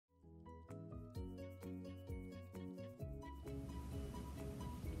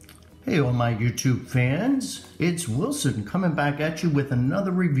Hey all my YouTube fans, it's Wilson coming back at you with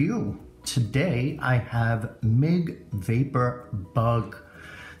another review. Today I have MIG Vapor Bug.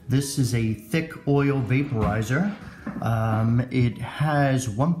 This is a thick oil vaporizer. It has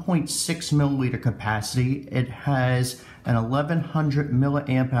 1.6 milliliter capacity. It has an 1100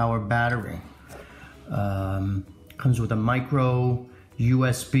 milliamp hour battery. Comes with a micro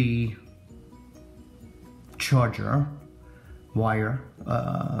USB charger wire,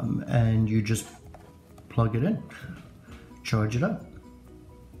 and you just plug it in, charge it up.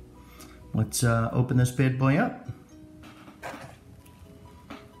 Let's open this bad boy up.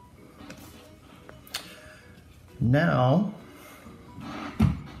 Now,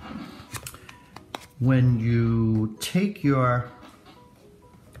 when you take your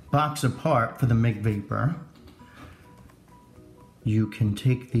box apart for the MIG Vapor, you can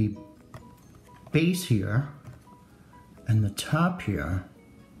take the base here and the top here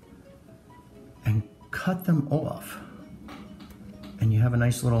and cut them off, and you have a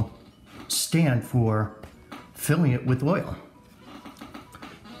nice little stand for filling it with oil.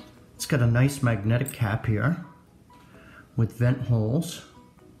 It's got a nice magnetic cap here with vent holes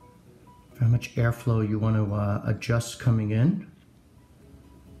for how much airflow you want to adjust coming in.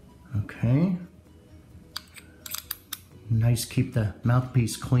 Okay, nice, keep the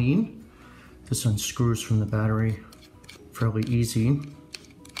mouthpiece clean. This unscrews from the battery fairly easy.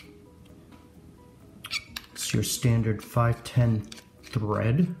 It's your standard 510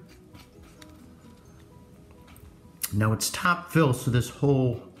 thread. Now it's top fill, so this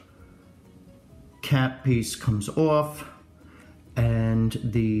whole cap piece comes off, and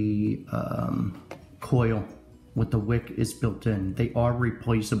the coil with the wick is built in. They are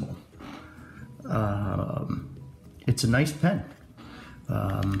replaceable. It's a nice pen.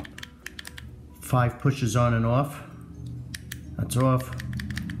 5 pushes on and off. That's off,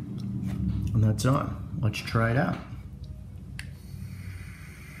 and that's on. Let's try it out.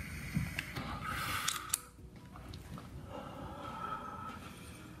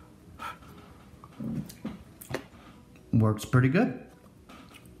 Works pretty good.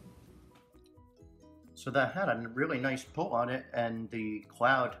 So that had a really nice pull on it, and the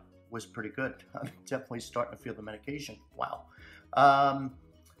cloud was pretty good. I'm definitely starting to feel the medication. Wow.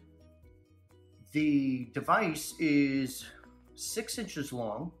 The device is 6 inches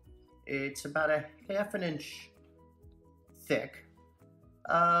long. It's about a ½ an inch thick.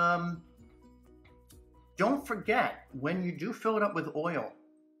 Don't forget, when you do fill it up with oil,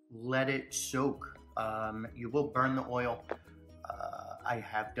 let it soak. You will burn the oil. I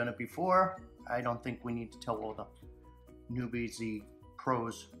have done it before. I don't think we need to tell all the newbies, the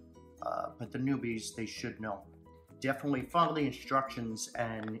pros, but the newbies, they should know. Definitely follow the instructions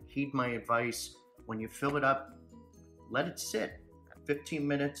and heed my advice. When you fill it up, let it sit 15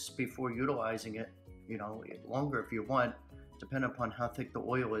 minutes before utilizing it. You know, longer if you want, depending upon how thick the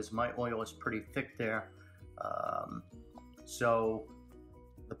oil is. My oil is pretty thick there. So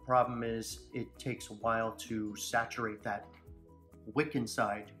the problem is it takes a while to saturate that wick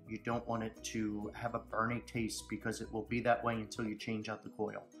inside. You don't want it to have a burning taste, because it will be that way until you change out the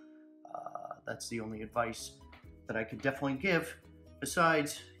coil. That's the only advice that I could definitely give,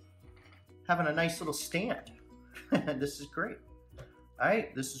 besides having a nice little stand. This is great. All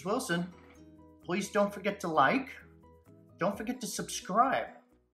right, this is Wilson. Please don't forget to like. Don't forget to subscribe.